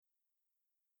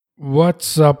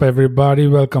What's up, everybody?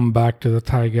 Welcome back to the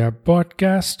Thigh Gap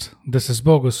podcast. This is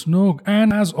Bogus Noog,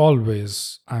 and as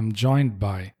always, I'm joined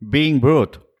by Being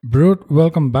Brute. Brute.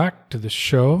 Welcome back to the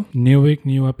show. New week,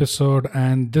 new episode,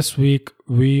 and this week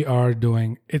we are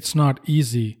doing It's Not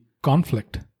Easy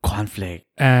Conflict.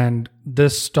 And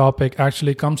this topic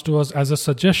actually comes to us as a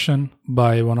suggestion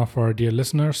by one of our dear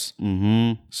listeners.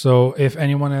 So if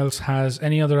anyone else has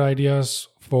any other ideas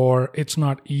for It's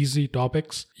Not Easy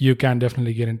topics, you can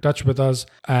definitely get in touch with us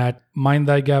at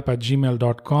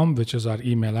mindthigap@gmail.com, which is our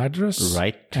email address.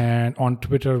 Right. And on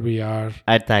Twitter, we are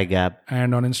At Thigh Gap.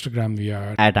 And on Instagram, we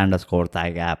are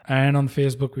 @_Thigh Gap. And on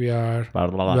Facebook, we are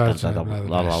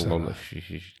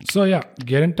So yeah,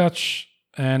 get in touch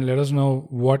and let us know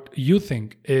what you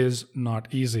think is not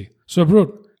easy. So,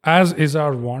 Brute, as is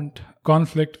our want,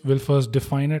 conflict, will first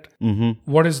define it.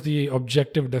 What is the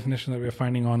objective definition that we're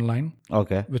finding online?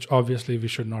 Okay. Which obviously we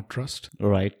should not trust.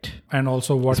 Right. And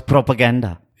also what... It's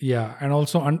propaganda. Yeah. And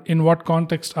also in what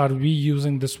context are we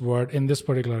using this word in this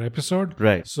particular episode?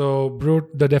 Right. So, Brute,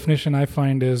 the definition I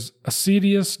find is a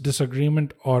serious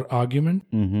disagreement or argument,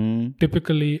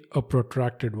 typically a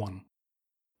protracted one.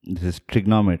 This is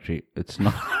trigonometry. It's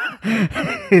not...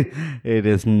 It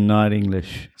is not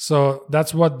English. So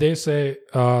that's what they say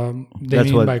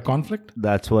mean by conflict.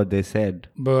 That's what they said.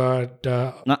 But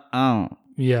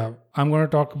yeah, I'm going to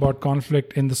talk about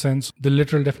conflict in the sense, the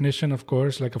literal definition, of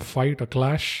course, like a fight, a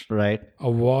clash, Right. a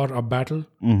war, a battle.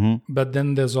 But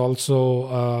then there's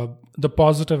also the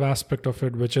positive aspect of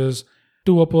it, which is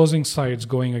two opposing sides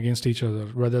going against each other,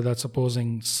 whether that's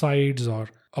opposing sides or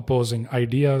opposing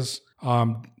ideas.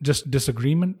 Just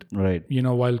disagreement, Right.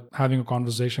 While having a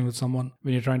conversation with someone,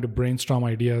 when you're trying to brainstorm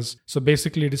ideas. So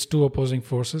basically it is two opposing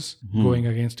forces going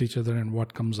against each other and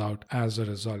what comes out as a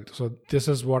result. So this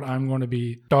is what I'm going to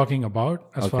be talking about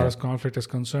as far as conflict is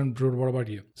concerned. Brute, what about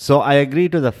you? So I agree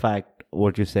to the fact,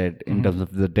 what you said, in terms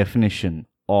of the definition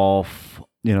of,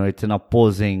 it's an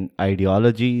opposing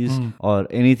ideologies or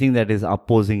anything that is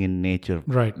opposing in nature.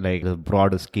 Right. Like the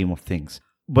broader scheme of things.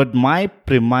 But my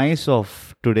premise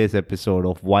of today's episode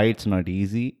of why it's not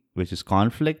easy, which is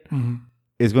conflict,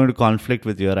 is going to conflict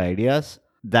with your ideas.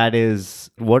 That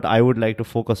is what I would like to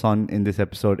focus on in this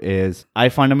episode. Is I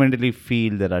fundamentally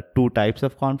feel there are two types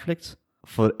of conflicts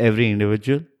for every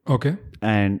individual. Okay.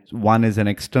 And one is an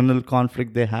external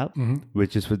conflict they have,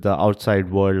 which is with the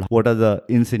outside world. What are the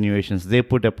insinuations they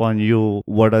put upon you?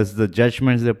 What are the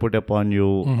judgments they put upon you,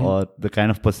 or the kind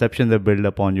of perception they build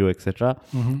upon you, etc.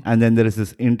 And then there is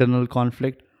this internal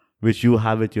conflict, which you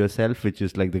have with yourself, which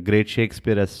is like the great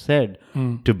Shakespeare has said,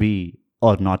 to be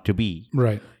or not to be.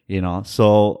 Right.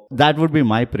 So that would be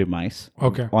my premise.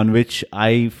 Okay. On which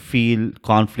I feel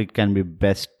conflict can be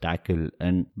best tackled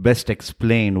and best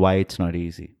explained why it's not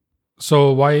easy.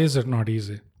 So why is it not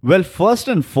easy? Well, first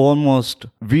and foremost,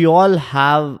 we all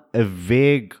have a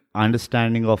vague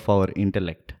understanding of our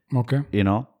intellect. Okay. We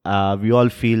all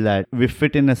feel that we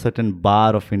fit in a certain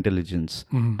bar of intelligence,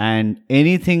 and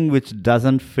anything which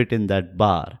doesn't fit in that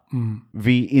bar,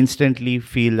 we instantly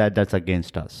feel that that's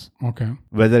against us. Okay.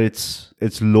 Whether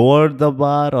it's lower the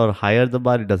bar or higher the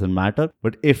bar, it doesn't matter.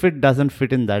 But if it doesn't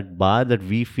fit in that bar that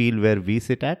we feel where we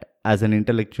sit at as an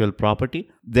intellectual property,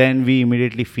 then we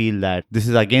immediately feel that this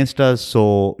is against us.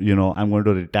 So, I'm going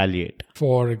to retaliate.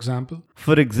 For example?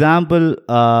 For example,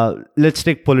 let's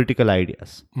take political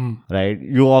ideas, right?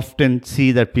 You often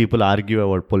see that people argue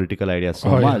about political ideas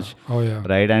so much. Yeah. Oh, yeah.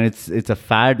 Right? And it's a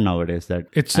fad nowadays that...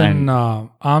 It's an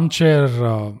armchair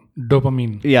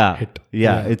dopamine hit.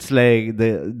 Yeah. It's like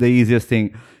the easiest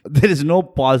thing. There is no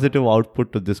positive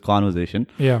output to this conversation.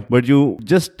 Yeah. But you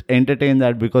just entertain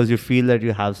that because you feel that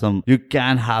you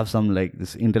can have some like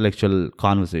this intellectual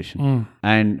conversation.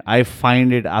 And I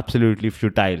find it absolutely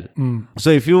futile.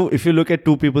 So if you look at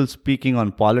two people speaking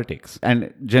on politics,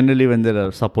 and generally when they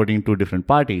are supporting two different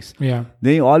parties,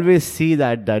 they always see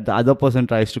that the other person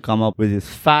tries to come up with his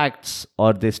facts,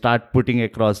 or they start putting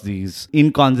across these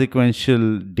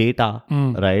inconsequential data,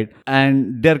 right?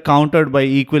 And they're countered by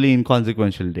equally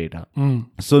inconsequential data.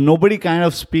 So nobody kind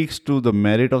of speaks to the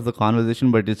merit of the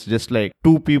conversation, but it's just like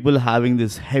two people having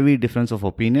this heavy difference of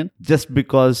opinion just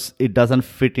because it doesn't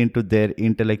fit into their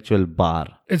intellectual bar.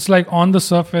 It's like on the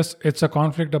surface, it's a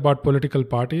conflict about political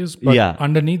parties, but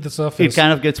underneath the surface, it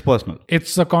kind of gets personal.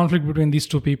 It's a conflict between these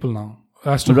two people now.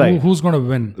 As to who's going to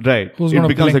win. Right. It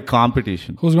becomes a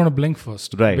competition. Who's going to blink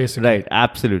first. Right. Basically. Right.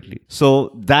 Absolutely.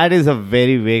 So that is a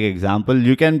very vague example.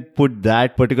 You can put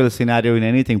that particular scenario in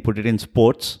anything. Put it in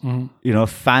sports.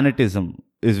 Fanatism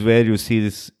is where you see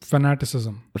this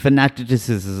fanaticism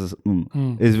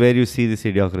is where you see this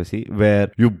idiocracy,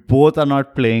 where you both are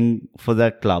not playing for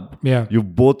that club. Yeah. You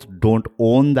both don't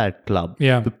own that club.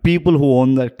 Yeah. The people who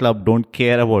own that club don't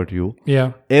care about you.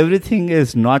 Yeah. Everything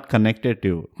is not connected to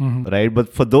you, right?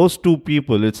 But for those two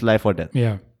people, it's life or death.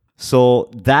 Yeah. So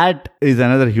that is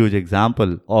another huge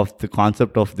example of the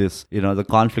concept of this, the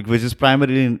conflict, which is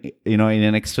primarily in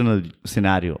an external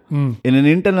scenario. In an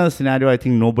internal scenario, I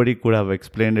think nobody could have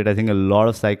explained it. I think a lot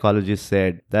of psychologists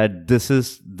said that this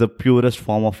is the purest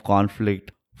form of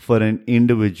conflict for an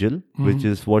individual, which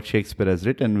is what Shakespeare has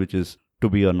written, which is to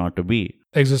be or not to be.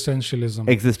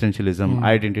 Existentialism,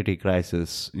 identity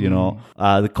crisis,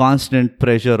 the constant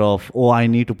pressure of, I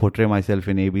need to portray myself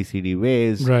in ABCD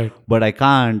ways, right, but I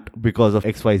can't because of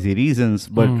XYZ reasons.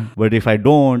 But if I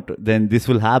don't, then this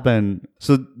will happen.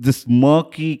 So this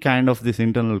murky kind of this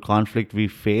internal conflict we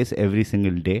face every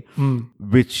single day,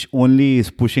 which only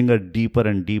is pushing us deeper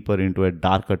and deeper into a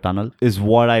darker tunnel, is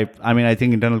what I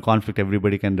think internal conflict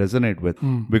everybody can resonate with,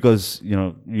 because,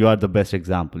 you are the best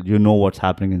example. You know what's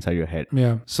happening inside your head.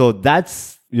 Yeah. So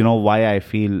that's, why I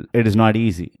feel it is not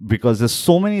easy, because there's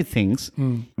so many things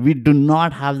we do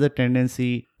not have the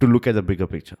tendency to look at the bigger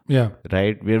picture. Yeah.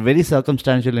 Right? We are very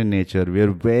circumstantial in nature. We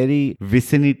are very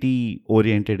vicinity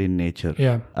oriented in nature.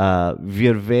 Yeah. We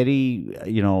are very,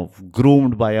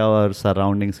 groomed by our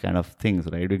surroundings kind of things,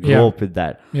 right? We grow up with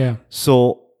that. Yeah.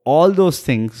 So all those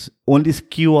things only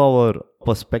skew our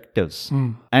perspectives.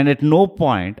 And at no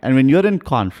point, and when you're in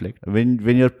conflict,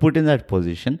 when you're put in that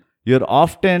position, you're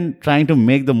often trying to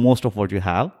make the most of what you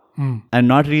have and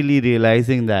not really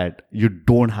realizing that you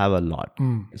don't have a lot.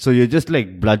 So you're just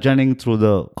like bludgeoning through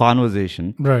the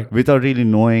conversation, right, without really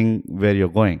knowing where you're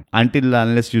going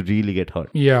unless you really get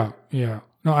hurt. Yeah. Yeah.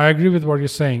 No, I agree with what you're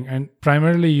saying. And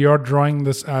primarily you're drawing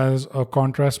this as a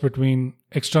contrast between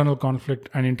external conflict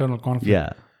and internal conflict.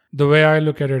 Yeah. The way I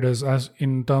look at it is as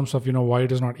in terms of, why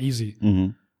it is not easy.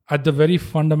 At the very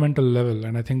fundamental level,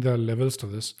 and I think there are levels to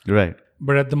this. Right.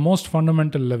 But at the most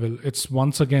fundamental level, it's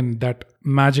once again that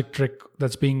magic trick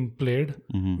that's being played,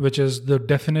 which is the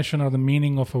definition or the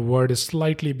meaning of a word is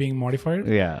slightly being modified.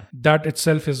 Yeah. That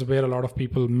itself is where a lot of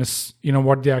people miss,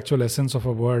 what the actual essence of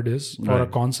a word is or a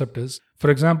concept is.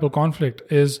 For example,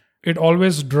 conflict is, it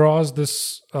always draws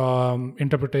this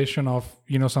interpretation of,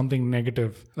 something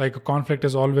negative. Like a conflict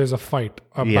is always a fight,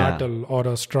 a battle, or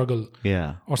a struggle,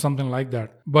 or something like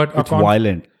that. But it's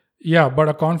violent. Yeah, but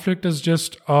a conflict is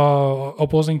just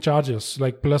opposing charges,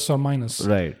 like plus or minus,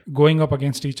 right, going up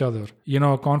against each other.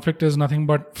 A conflict is nothing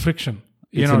but friction.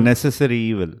 It's a necessary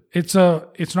evil. It's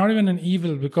not even an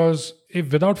evil, because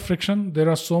if without friction, there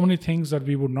are so many things that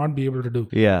we would not be able to do.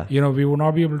 Yeah. We would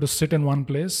not be able to sit in one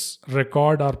place,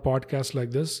 record our podcast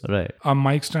like this. Right. Our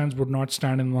mic stands would not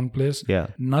stand in one place. Yeah.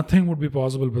 Nothing would be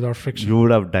possible without friction. You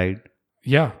would have died.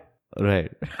 Yeah.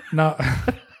 Right. Now,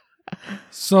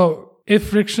 so if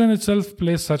friction itself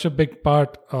plays such a big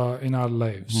part in our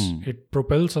lives, it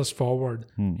propels us forward,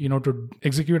 to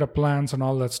execute our plans and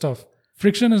all that stuff.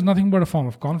 Friction is nothing but a form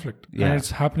of conflict. Yeah. And it's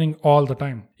happening all the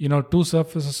time. Two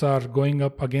surfaces are going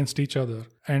up against each other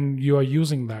and you are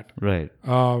using that right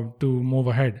to move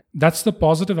ahead. That's the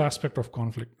positive aspect of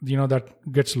conflict,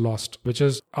 that gets lost, which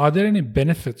is, are there any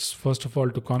benefits, first of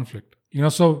all, to conflict?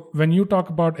 So when you talk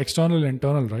about external and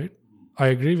internal, right? I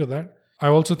agree with that. I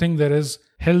also think there is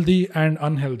healthy and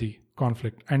unhealthy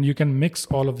conflict, and you can mix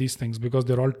all of these things because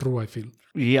they're all true, I feel.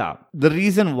 Yeah. The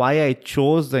reason why I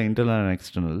chose the internal and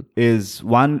external is,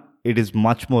 one, it is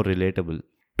much more relatable.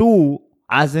 Two,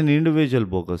 as an individual,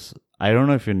 Bogus, I don't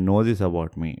know if you know this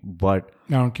about me, but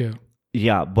I don't care.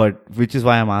 Yeah, but which is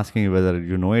why I'm asking you whether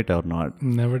you know it or not.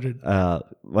 Never did.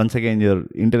 Once again, your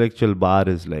intellectual bar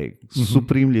is like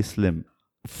supremely slim.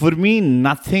 For me,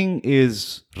 nothing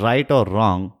is right or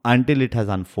wrong until it has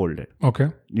unfolded. Okay.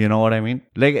 You know what I mean?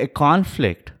 Like a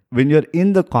conflict, when you're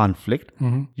in the conflict,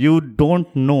 you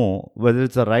don't know whether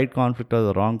it's the right conflict or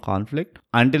the wrong conflict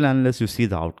unless you see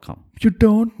the outcome. You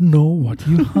don't know what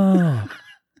you have.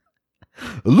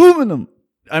 Aluminum.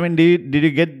 I mean, did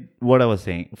you get what I was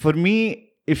saying? For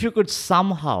me, if you could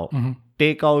somehow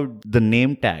take out the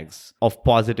name tags of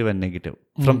positive and negative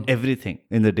from everything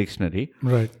in the dictionary,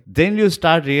 right, then you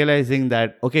start realizing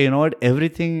that, okay, you know what?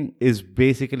 Everything is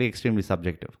basically extremely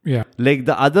subjective. Yeah. Like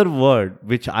the other word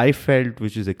which I felt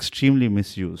which is extremely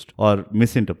misused or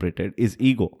misinterpreted is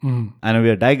ego. And we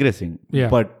are digressing. Yeah.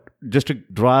 But just to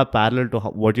draw a parallel to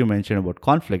what you mentioned about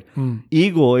conflict,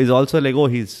 ego is also like,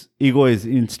 his ego is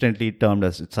instantly termed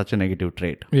as such a negative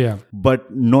trait. Yeah. But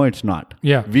no, it's not.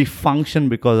 Yeah. We function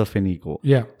because of an ego.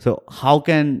 Yeah. So how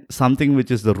can something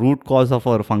which is the root cause of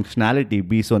our functionality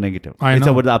be so negative? It's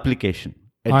know. about the application.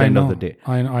 at the end of the day.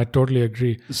 I know. I totally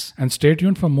agree. And stay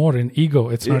tuned for more in Ego.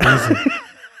 It's not easy.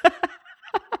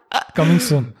 Coming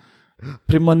soon.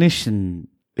 Premonition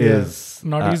is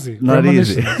not easy. Not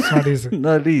easy. It's not easy.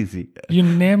 Not easy. You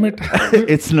name it.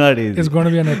 It's not easy. It's going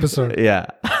to be an episode. Yeah.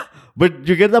 But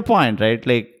you get the point, right?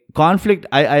 Like conflict,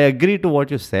 I agree to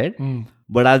what you said.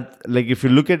 But if you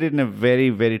look at it in a very,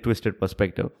 very twisted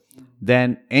perspective,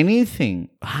 then anything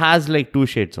has like two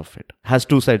shades of it, has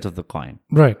two sides of the coin.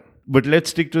 Right. But let's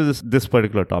stick to this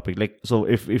particular topic. Like, so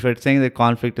if you're saying that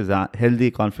conflict is a healthy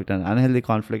conflict and unhealthy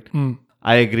conflict,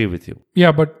 I agree with you.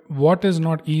 Yeah, but what is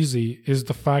not easy is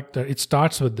the fact that it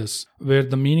starts with this, where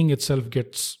the meaning itself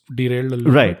gets derailed a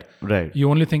little bit. Right. You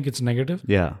only think it's negative.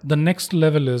 Yeah. The next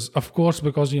level is, of course,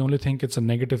 because you only think it's a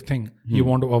negative thing, you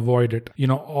want to avoid it. You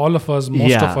know, all of us,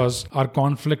 most of us are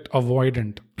conflict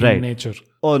avoidant in nature.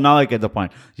 Oh, now I get the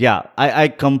point. Yeah, I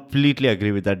completely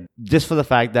agree with that. Just for the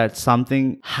fact that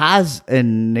something has a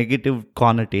negative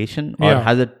connotation or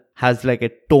has like a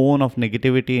tone of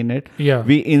negativity in it,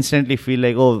 we instantly feel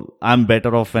like, oh, I'm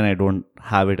better off when I don't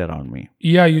have it around me.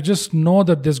 Yeah, you just know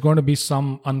that there's going to be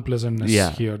some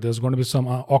unpleasantness here. There's going to be some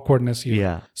awkwardness here.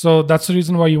 Yeah. So that's the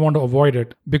reason why you want to avoid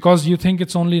it, because you think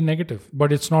it's only negative,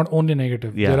 but it's not only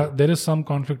negative. Yeah. There is some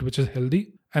conflict which is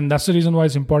healthy. And that's the reason why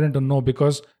it's important to know,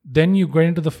 because then you go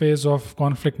into the phase of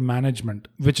conflict management,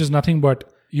 which is nothing but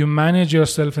you manage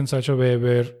yourself in such a way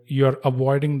where you're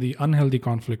avoiding the unhealthy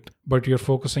conflict, but you're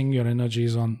focusing your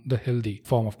energies on the healthy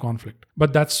form of conflict.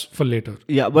 But that's for later.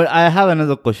 Yeah, but I have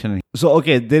another question. So,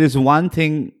 okay, there is one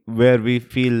thing where we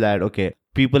feel that, okay,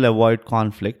 people avoid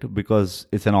conflict because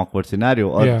it's an awkward scenario,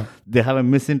 or they have a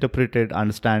misinterpreted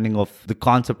understanding of the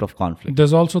concept of conflict.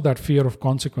 There's also that fear of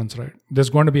consequence, right? There's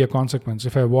going to be a consequence.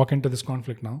 If I walk into this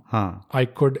conflict now, I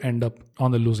could end up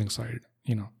on the losing side,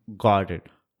 you know. Got it.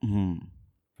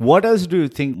 What else do you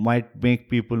think might make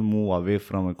people move away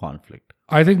from a conflict?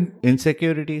 I think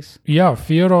insecurities. Yeah,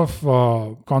 fear of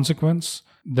consequence.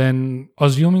 Then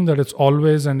assuming that it's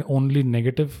always and only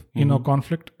negative,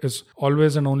 conflict is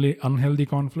always and only unhealthy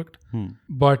conflict.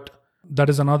 But that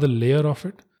is another layer of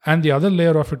it. And the other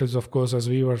layer of it is, of course, as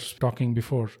we were talking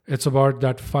before, it's about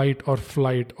that fight or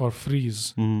flight or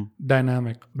freeze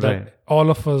dynamic that all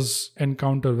of us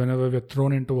encounter whenever we're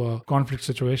thrown into a conflict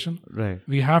situation. Right.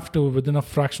 We have to, within a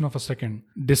fraction of a second,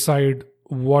 decide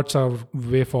what's our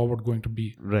way forward going to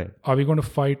be. Right. Are we going to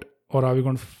fight or are we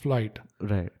going to flight?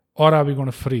 Right. Or are we going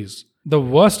to freeze? The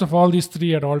worst of all these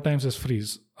three at all times is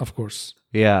freeze, of course.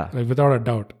 Yeah. Like without a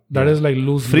doubt. That is like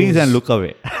lose, freeze lose. And look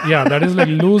away. Yeah, that is like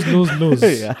lose.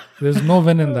 There's no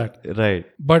win in that. Right.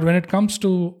 But when it comes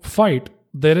to fight,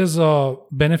 there is a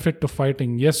benefit to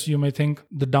fighting. Yes, you may think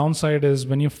the downside is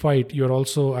when you fight, you're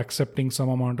also accepting some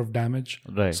amount of damage,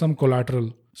 some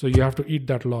collateral. So you have to eat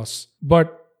that loss.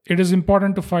 But it is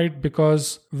important to fight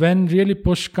because when really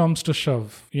push comes to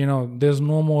shove, there's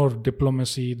no more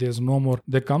diplomacy.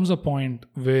 There comes a point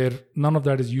where none of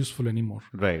that is useful anymore.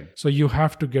 Right. So you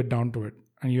have to get down to it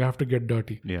and you have to get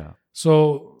dirty. Yeah.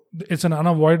 So it's an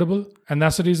unavoidable, and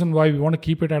that's the reason why we want to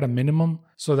keep it at a minimum.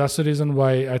 So that's the reason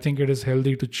why I think it is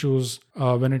healthy to choose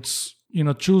when it's,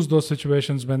 choose those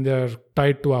situations when they're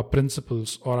tied to our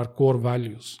principles or our core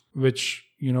values, which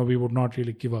we would not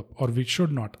really give up, or we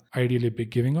should not ideally be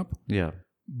giving up. Yeah.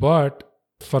 But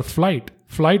for flight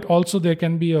also, there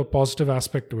can be a positive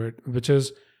aspect to it, which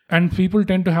is, and people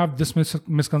tend to have this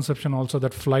misconception also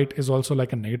that flight is also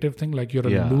like a negative thing, like you're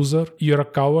a loser, you're a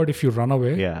coward if you run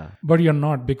away. Yeah. But you're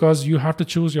not, because you have to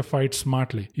choose your fight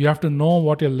smartly. You have to know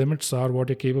what your limits are, what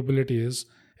your capability is.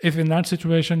 If in that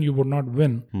situation you would not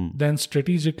win, then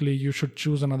strategically you should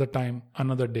choose another time,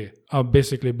 another day,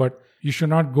 basically. But you should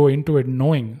not go into it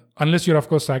knowing, unless you're, of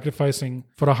course, sacrificing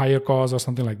for a higher cause or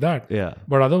something like that. Yeah.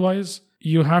 But otherwise,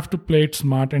 you have to play it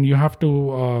smart and you have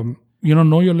to,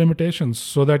 know your limitations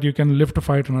so that you can live to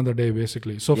fight another day,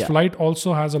 basically. So flight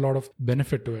also has a lot of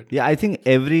benefit to it. Yeah, I think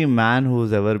every man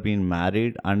who's ever been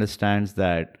married understands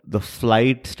that the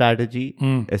flight strategy,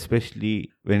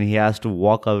 especially when he has to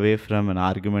walk away from an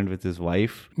argument with his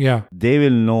wife, they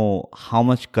will know how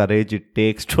much courage it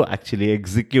takes to actually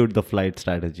execute the flight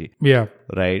strategy. Yeah.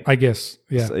 Right? I guess.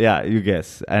 Yeah. So, you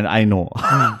guess. And I know.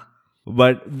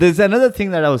 But there's another thing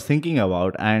that I was thinking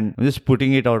about, and I'm just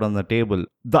putting it out on the table.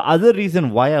 The other reason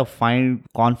why I find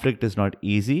conflict is not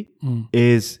easy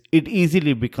is it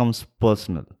easily becomes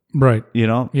personal. Right.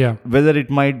 Yeah. Whether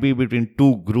it might be between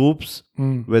two groups,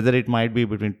 whether it might be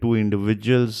between two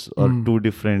individuals or two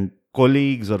different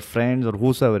colleagues or friends or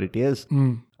whosoever it is.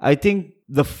 I think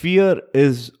the fear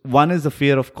is the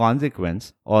fear of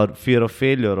consequence or fear of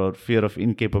failure or fear of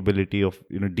incapability of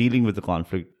dealing with the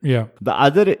conflict. Yeah. The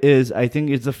other is, I think,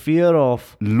 it's the fear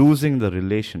of losing the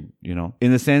relation,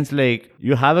 in the sense like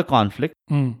you have a conflict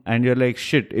and you're like,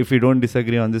 shit, if we don't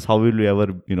disagree on this, how will we ever,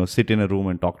 sit in a room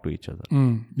and talk to each other?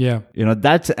 Yeah.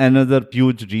 That's another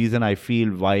huge reason I feel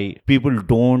why people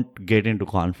don't get into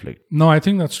conflict. No, I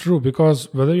think that's true,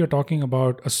 because whether you're talking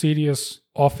about a serious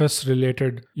office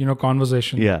related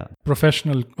conversation,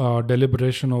 professional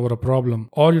deliberation over a problem,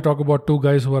 or you talk about two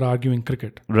guys who are arguing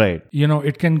cricket, right,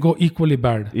 it can go equally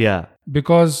bad,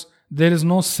 because there is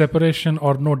no separation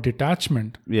or no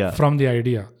detachment from the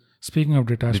idea. Speaking of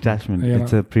detachment,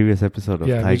 it's a previous episode of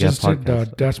we just did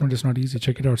detachment is not easy.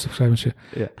 Check it out, subscribe and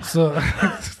share. So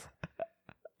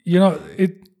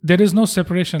there is no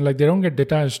separation. Like, they don't get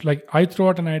detached. Like, I throw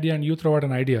out an idea and you throw out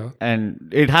an idea. And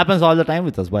it happens all the time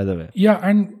with us, by the way. Yeah,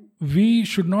 and we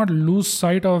should not lose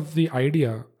sight of the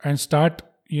idea and start,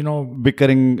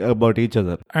 bickering about each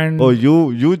other. And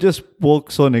you just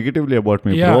spoke so negatively about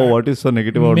me, bro. What is so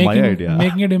negative about my idea?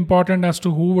 Making it important as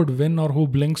to who would win or who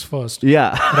blinks first.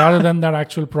 Yeah. Rather than that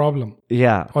actual problem.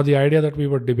 Yeah. Or the idea that we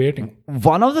were debating.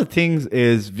 One of the things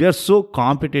is we are so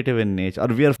competitive in nature, or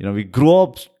we grow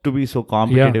up to be so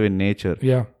competitive in nature.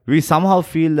 Yeah. We somehow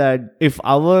feel that if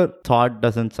our thought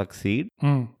doesn't succeed,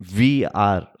 we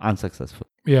are unsuccessful.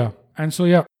 Yeah. And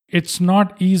so, it's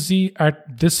not easy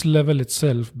at this level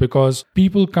itself, because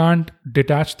people can't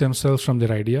detach themselves from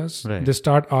their ideas. Right. They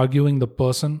start arguing the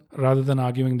person rather than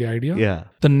arguing the idea. Yeah.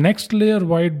 The next layer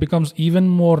why it becomes even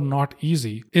more not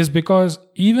easy is because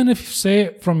even if,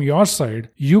 say, from your side,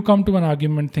 you come to an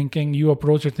argument thinking, you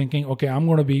approach it thinking, okay, I'm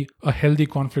going to be a healthy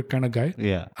conflict kind of guy.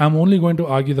 Yeah. I'm only going to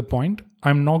argue the point.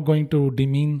 I'm not going to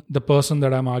demean the person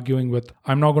that I'm arguing with.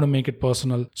 I'm not going to make it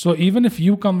personal. So even if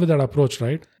you come with that approach,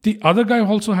 right, the other guy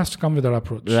also has to come with that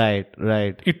approach. Right.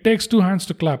 It takes two hands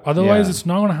to clap. Otherwise, it's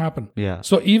not going to happen. Yeah.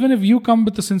 So even if you come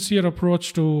with a sincere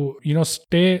approach to,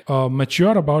 stay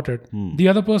mature about it, the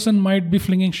other person might be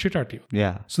flinging shit at you.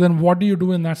 Yeah. So then what do you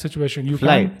do in that situation?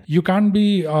 You can't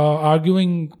be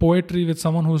arguing poetry with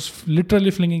someone who's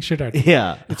literally flinging shit at you.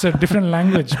 Yeah. It's a different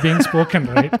language being spoken,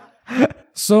 right?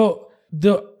 So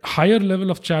the higher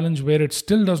level of challenge where it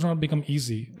still does not become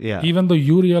easy, even though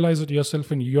you realize it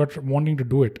yourself and you're wanting to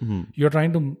do it, you're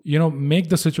trying to, make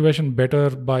the situation better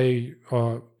by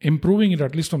improving it,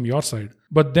 at least from your side.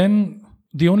 But then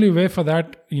the only way for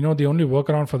that, the only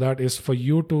workaround for that is for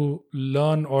you to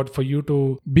learn, or for you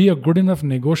to be a good enough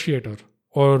negotiator,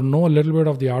 or know a little bit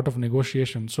of the art of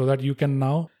negotiation, so that you can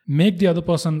now make the other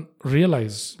person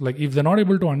realize, like, if they're not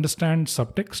able to understand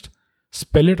subtext,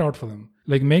 spell it out for them.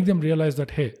 Like, make them realize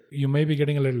that, hey, you may be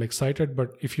getting a little excited,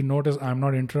 but if you notice, I'm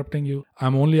not interrupting you.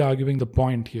 I'm only arguing the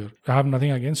point here. I have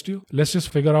nothing against you. Let's just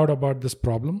figure out about this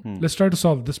problem. Let's try to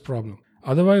solve this problem.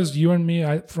 Otherwise, you and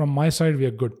me, from my side, we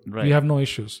are good. Right. We have no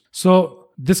issues. So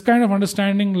this kind of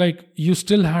understanding, like, you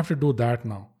still have to do that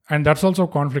now. And that's also a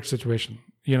conflict situation.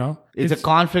 It's a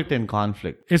conflict in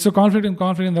conflict. It's a conflict in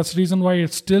conflict, and that's the reason why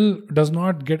it still does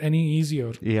not get any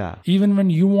easier. Yeah. Even when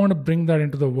you want to bring that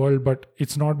into the world, but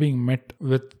it's not being met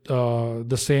with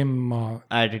the same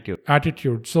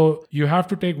attitude. So you have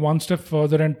to take one step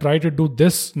further and try to do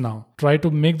this now. Try to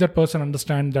make that person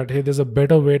understand that, hey, there's a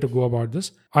better way to go about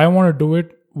this. I want to do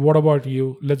it. What about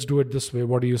you? Let's do it this way.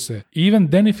 What do you say? Even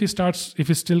then, if he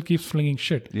still keeps flinging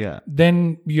shit,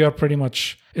 then you're pretty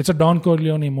much, it's a Don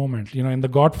Corleone moment. In The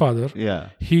Godfather,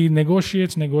 he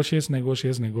negotiates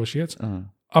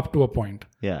up to a point.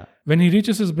 Yeah. When he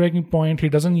reaches his breaking point, he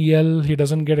doesn't yell, he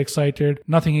doesn't get excited,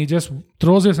 nothing. He just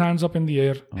throws his hands up in the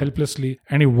air helplessly,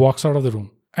 and he walks out of the room.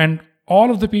 And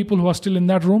all of the people who are still in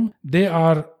that room, they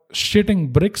are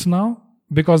shitting bricks now,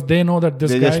 because they know that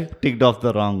this guy just ticked off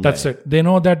the wrong guy. That's it. They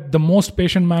know that the most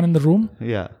patient man in the room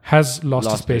has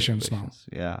lost his patience now.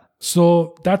 Yeah.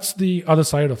 So that's the other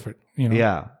side of it.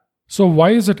 Yeah. So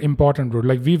why is it important, bro?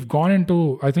 Like, we've gone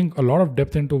into, I think, a lot of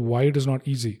depth into why it is not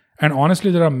easy. And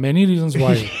honestly, there are many reasons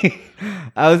why.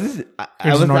 I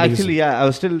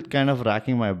was still kind of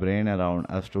racking my brain around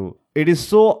as to, it is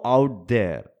so out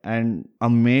there, and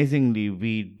amazingly,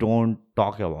 we don't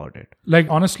talk about it. Like,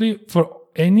 honestly, for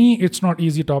any it's not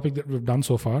easy topic that we've done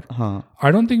so far,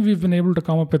 I don't think we've been able to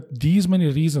come up with these many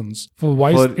reasons for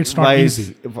why it's not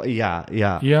easy.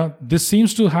 Yeah. This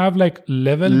seems to have like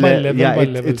level by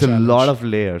level. It's a lot of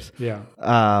layers. Yeah.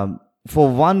 For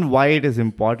one, why it is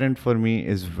important for me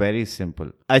is very simple.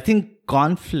 I think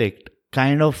conflict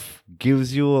kind of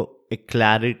gives you a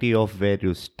clarity of where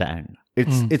you stand.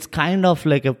 It's kind of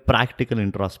like a practical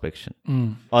introspection,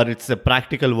 or it's a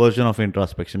practical version of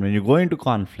introspection. When you go into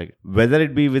conflict, whether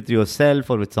it be with yourself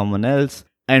or with someone else,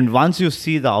 and once you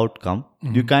see the outcome,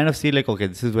 you kind of see like, okay,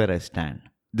 this is where I stand.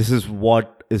 This is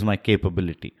what is my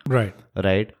capability. Right.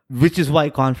 Which is why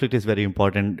conflict is very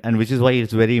important, and which is why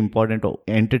it's very important to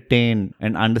entertain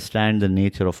and understand the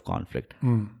nature of conflict.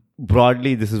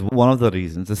 Broadly, this is one of the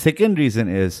reasons. The second reason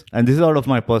is, and this is out of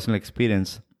my personal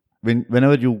experience,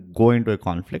 whenever you go into a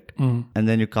conflict and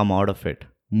then you come out of it,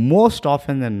 most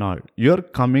often than not, you're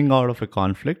coming out of a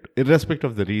conflict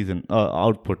irrespective of the reason,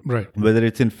 output. Right. Whether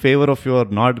it's in favor of you or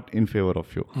not in favor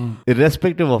of you.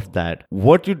 Irrespective of that,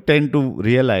 what you tend to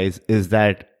realize is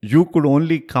that you could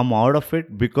only come out of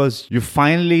it because you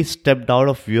finally stepped out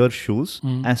of your shoes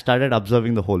and started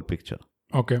observing the whole picture.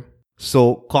 Okay.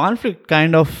 So conflict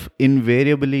kind of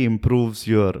invariably improves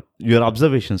your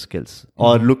observation skills,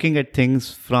 or looking at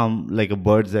things from like a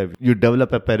bird's eye. You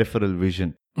develop a peripheral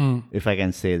vision, if I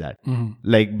can say that.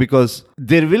 Like, because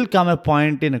there will come a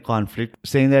point in a conflict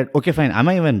saying that, okay, fine, am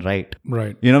I even right?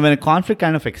 Right. You know, when a conflict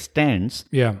kind of extends,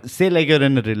 say like you're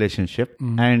in a relationship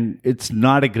and it's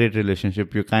not a great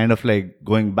relationship, you're kind of like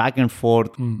going back and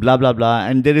forth, blah, blah, blah.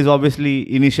 And there is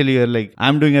obviously, initially you're like,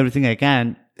 I'm doing everything I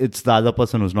can. It's the other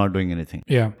person who's not doing anything.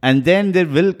 Yeah. And then there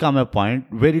will come a point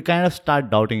where you kind of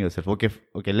start doubting yourself. Okay,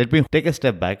 let me take a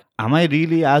step back. Am I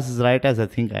really as right as I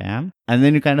think I am? And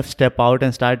then you kind of step out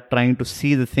and start trying to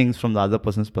see the things from the other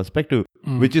person's perspective,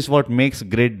 which is what makes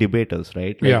great debaters,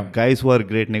 right? Like guys who are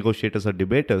great negotiators or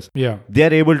debaters, they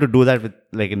are able to do that with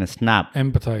like in a snap.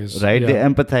 Empathize. Right? They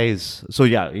empathize. So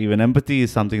yeah, even empathy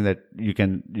is something that you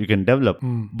can develop.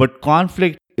 But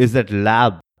conflict is that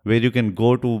lab where you can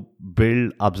go to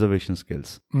build observation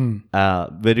skills,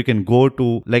 where you can go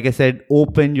to, like I said,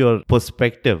 open your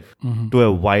perspective to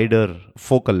a wider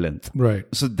focal length. Right.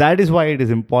 So that is why it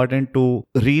is important to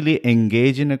really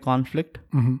engage in a conflict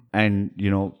and,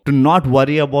 you know, to not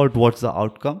worry about what's the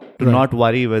outcome, to not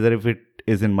worry whether if it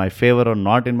is in my favor or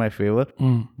not in my favor,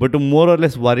 but to more or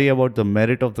less worry about the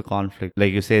merit of the conflict,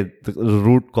 like you say, the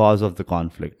root cause of the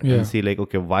conflict, and see like,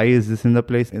 okay, why is this in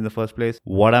the first place?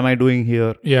 What am I doing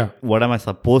here? What am I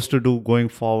supposed to do going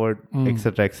forward,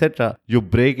 etc., etc. You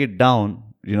break it down,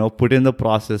 you know, put in the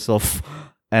process of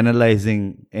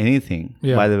analyzing anything.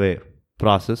 By the way,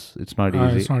 process, it's not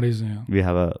easy. It's not easy. We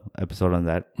have a episode on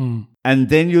that. And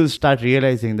then you'll start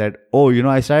realizing that, oh, you know,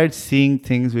 I started seeing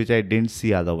things which I didn't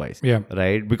see otherwise.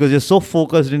 Right? Because you're so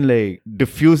focused in like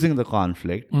diffusing the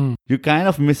conflict, you kind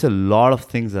of miss a lot of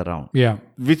things around.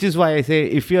 Which is why I say,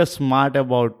 if you're smart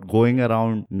about going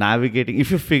around navigating, if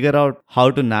you figure out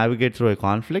how to navigate through a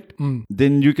conflict,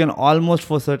 then you can almost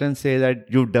for certain say that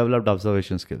you've developed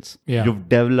observation skills. You've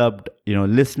developed, you know,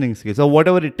 listening skills, or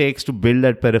whatever it takes to build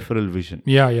that peripheral vision.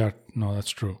 No, that's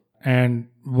true. And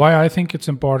why I think it's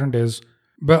important is,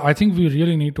 but I think we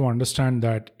really need to understand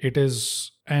that it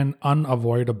is an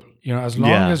unavoidable, you know, as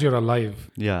long as you're alive,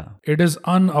 it is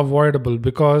unavoidable,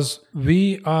 because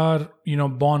we are, you know,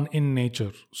 born in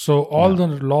nature. So all the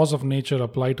laws of nature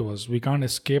apply to us. We can't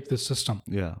escape this system.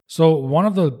 So one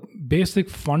of the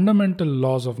basic fundamental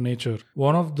laws of nature,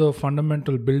 one of the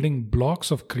fundamental building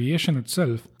blocks of creation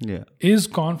itself is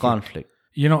conflict.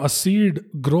 You know, a seed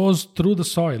grows through the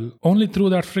soil only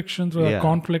through that friction, through that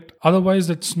conflict. Otherwise,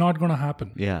 it's not going to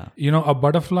happen. You know, a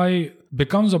butterfly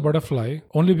becomes a butterfly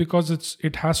only because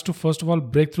it has to first of all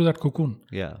break through that cocoon.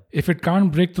 If it can't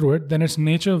break through it, then it's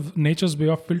nature's way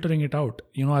of filtering it out,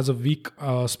 you know, as a weak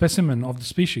specimen of the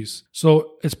species.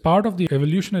 So it's part of the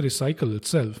evolutionary cycle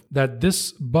itself that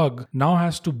this bug now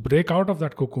has to break out of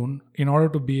that cocoon in order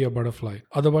to be a butterfly.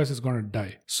 Otherwise, it's going to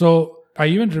die. So I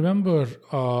even remember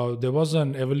there was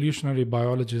an evolutionary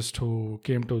biologist who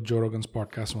came to Joe Rogan's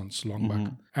podcast once, long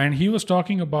back. And he was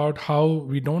talking about how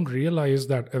we don't realize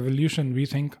that evolution, we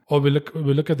think, we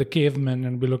look at the cavemen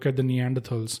and we look at the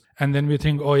Neanderthals, and then we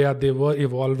think, oh yeah, they were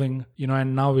evolving, you know,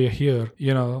 and now we're here,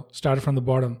 you know, started from the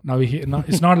bottom. Now we're here. No,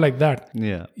 it's not like that.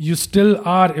 You still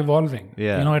are evolving.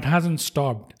 You know, it hasn't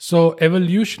stopped. So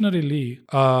evolutionarily,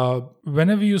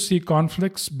 whenever you see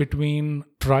conflicts between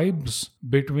tribes,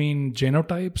 between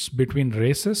genotypes, between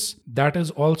races, that is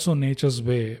also nature's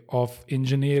way of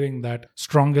engineering that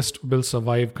strongest will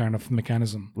survive kind of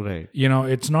mechanism. You know,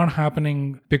 it's not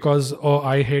happening because, oh,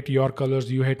 I hate your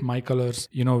colors, you hate my colors,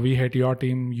 you know, we hate your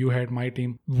team, you hate my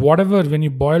team. Whatever, when you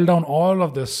boil down all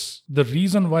of this, the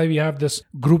reason why we have this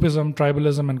groupism,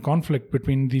 tribalism, and conflict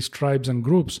between these tribes and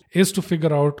groups is to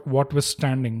figure out what was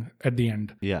standing at the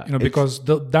end. You know, because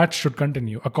that should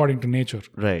continue according to nature.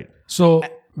 So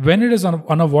when it is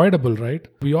unavoidable, right?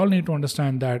 We all need to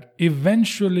understand that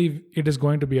eventually it is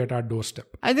going to be at our doorstep.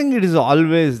 I think it is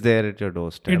always there at your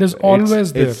doorstep. It is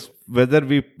always there. It's whether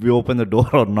we open the door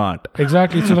or not.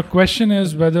 Exactly. So the question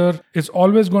is whether it's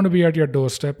always going to be at your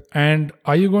doorstep, and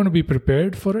are you going to be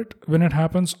prepared for it when it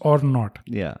happens or not?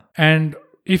 Yeah. And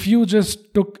if you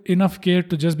just took enough care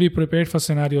to just be prepared for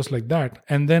scenarios like that,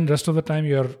 and then rest of the time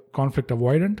you're conflict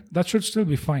avoidant, that should still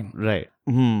be fine. Right.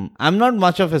 I'm not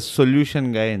much of a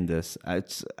solution guy in this.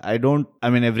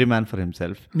 Every man for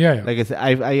himself. Yeah. Like I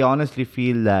said, I honestly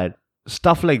feel that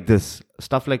stuff like this,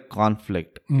 stuff like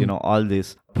conflict, all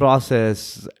this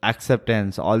process,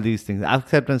 acceptance, all these things.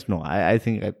 Acceptance, no. I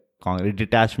think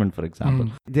detachment, for example,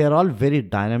 they are all very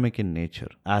dynamic in nature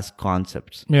as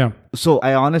concepts. Yeah. So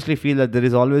I honestly feel that there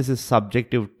is always a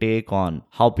subjective take on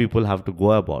how people have to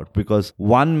go about, because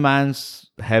one man's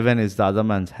heaven is the other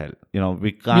man's hell.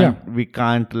 We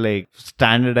can't like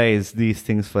standardize these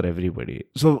things for everybody.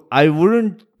 So I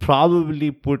wouldn't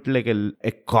probably put like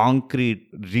a concrete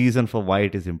reason for why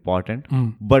it is important,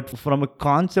 but from a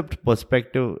concept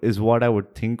perspective is what I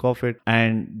would think of it,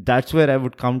 and that's where I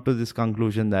would come to this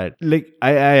conclusion that like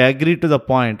I agree to the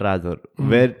point rather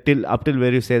where up till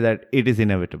where you say that it is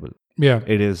inevitable. Yeah,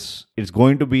 it's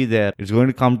going to be there. It's going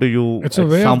to come to you. It's a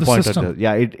way some of the point system.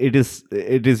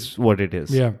 It is what it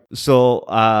is. Yeah. So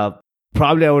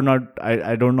probably I would not.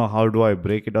 I don't know how do I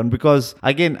break it down, because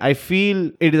again I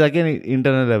feel it is again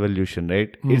internal evolution,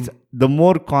 right? It's the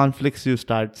more conflicts you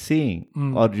start seeing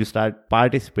or you start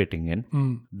participating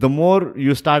in, the more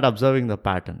you start observing the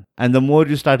pattern, and the more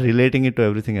you start relating it to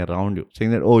everything around you,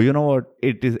 saying that, oh, you know what,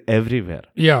 it is everywhere.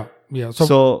 Yeah.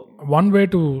 So one way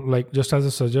to, like, just as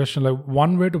a suggestion, like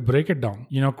one way to break it down,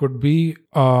 could be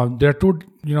there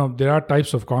are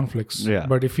types of conflicts. Yeah.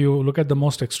 But if you look at the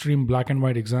most extreme black and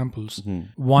white examples,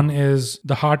 one is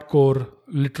the hardcore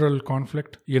literal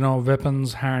conflict,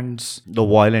 weapons, hands, the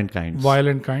violent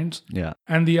kinds. Yeah.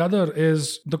 And the other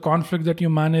is the conflict that you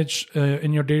manage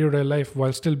in your day-to-day life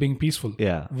while still being peaceful.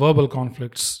 Yeah. Verbal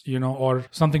conflicts, or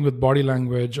something with body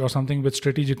language, or something with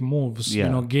strategic moves,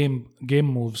 game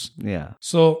moves. Yeah.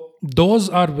 So those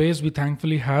are ways we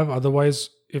thankfully have. Otherwise,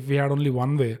 if we had only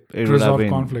one way to resolve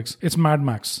conflicts, it's Mad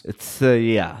Max. It's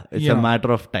a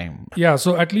matter of time. Yeah,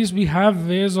 so at least we have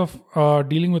ways of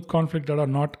dealing with conflict that are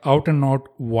not out and out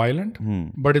violent,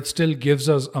 but it still gives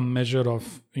us a measure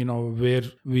of, where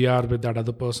we are with that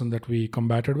other person that we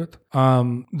combated with.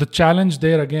 The challenge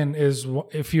there again is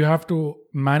if you have to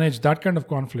manage that kind of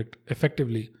conflict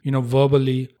effectively,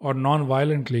 verbally or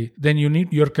non-violently, then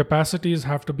your capacities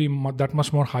have to be that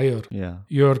much more higher. Yeah.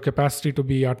 Your capacity to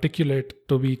be articulate,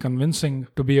 to be convincing,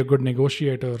 to be a good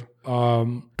negotiator,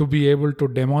 to be able to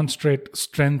demonstrate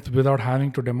strength without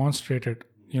having to demonstrate it,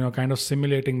 kind of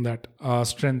simulating that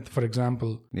strength, for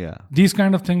example. Yeah. These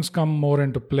kind of things come more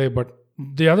into play. But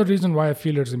the other reason why I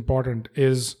feel it's important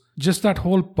is just that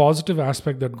whole positive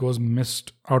aspect that goes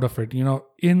missed out of it.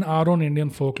 In our own Indian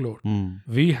folklore,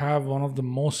 we have one of the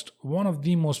most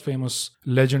famous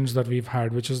legends that we've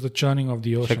had, which is the churning of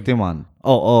the ocean. Shaktiman.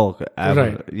 Oh, okay.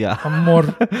 Right. Yeah. More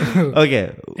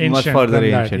okay. Much further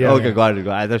ancient. Yeah, okay, got it.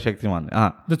 Either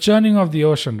Shaktiman. The churning of the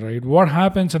ocean, right? What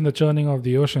happens in the churning of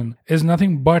the ocean is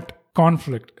nothing but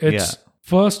conflict. It's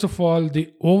first of all,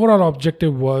 the overall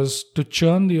objective was to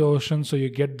churn the ocean so you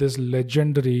get this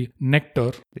legendary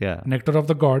nectar. Yeah. Nectar of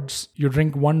the gods. You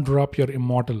drink one drop, you're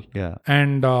immortal. Yeah.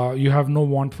 And you have no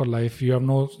want for life.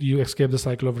 You escape the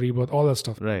cycle of rebirth, all that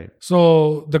stuff. Right.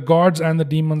 So the gods and the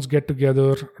demons get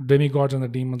together, demigods and the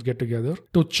demons get together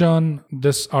to churn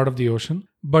this out of the ocean.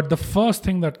 But the first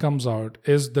thing that comes out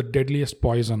is the deadliest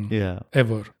poison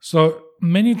ever. So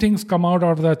many things come out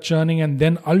of that churning, and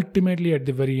then ultimately at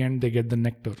the very end they get the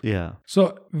nectar. Yeah.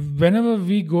 So whenever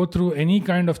we go through any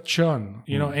kind of churn,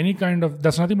 any kind of,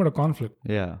 that's nothing but a conflict.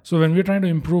 Yeah. So when we're trying to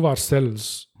improve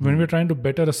ourselves, when we're trying to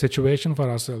better a situation for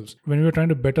ourselves, when we're trying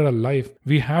to better a life,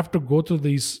 we have to go through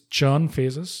these churn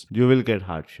phases. You will get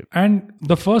hardship. And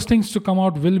the first things to come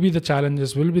out will be the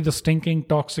challenges, will be the stinking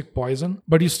toxic poison,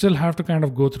 but you still have to kind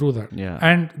of go through that. Yeah.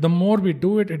 And the more we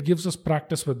do it, it gives us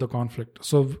practice with the conflict.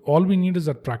 So all we need is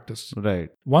that practice. Right.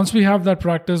 Once we have that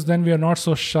practice, then we are not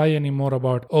so shy anymore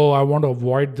about, I want to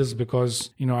avoid this because,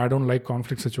 I don't like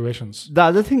conflict situations. The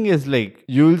other thing is, like,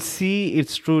 you'll see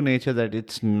its true nature that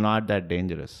it's not that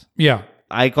dangerous. Yeah.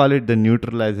 I call it the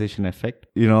neutralization effect.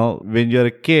 When you're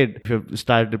a kid, if you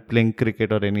started playing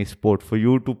cricket or any sport, for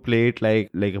you to play it like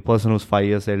a person who's 5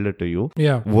 years elder to you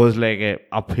was like a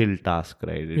uphill task,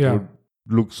 right? It would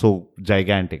look so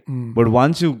gigantic. But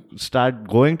once you start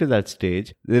going to that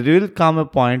stage, there will come a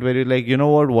point where you're like, you know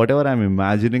what, whatever I'm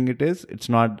imagining it is, it's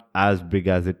not as big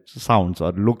as it sounds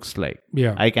or looks like.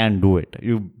 Yeah. I can do it.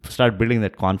 You start building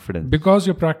that confidence. Because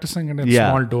you're practicing it in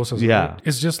small doses. Yeah. Right?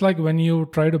 It's just like when you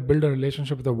try to build a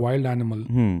relationship with a wild animal,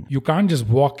 you can't just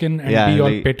walk in and be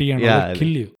all petty and all kill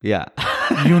you. Yeah.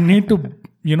 You need to,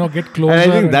 get closer.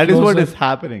 And I think that is what is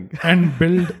happening. And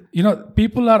build,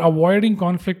 people are avoiding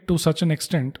conflict to such an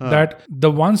extent that the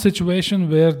one situation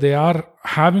where they are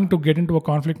having to get into a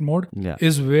conflict mode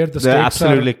is where they're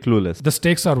absolutely clueless. The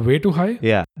stakes are way too high.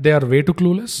 Yeah. They are way too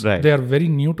clueless. Right. They are very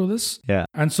new to this. Yeah.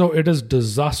 And so it is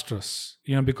disastrous,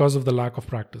 because of the lack of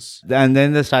practice. And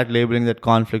then they start labeling that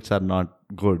conflicts are not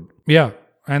good. Yeah.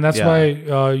 And that's why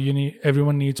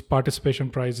everyone needs participation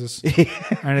prizes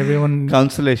and everyone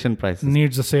consolation prizes,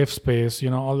 needs a safe space,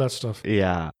 all that stuff.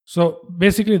 Yeah. So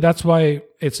basically that's why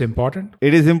it's important.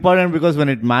 It is important because when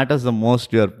it matters the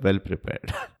most, you are well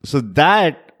prepared. So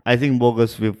that, I think,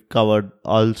 Bogus, we've covered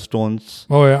all stones.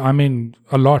 Oh yeah, I mean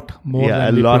a lot more. Yeah,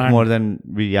 than a lot planned. more than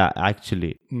we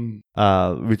actually.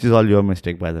 Which is all your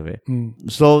mistake, by the way.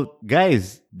 So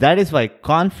guys, that is why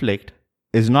conflict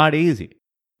is not easy.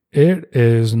 It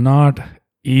is not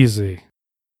easy.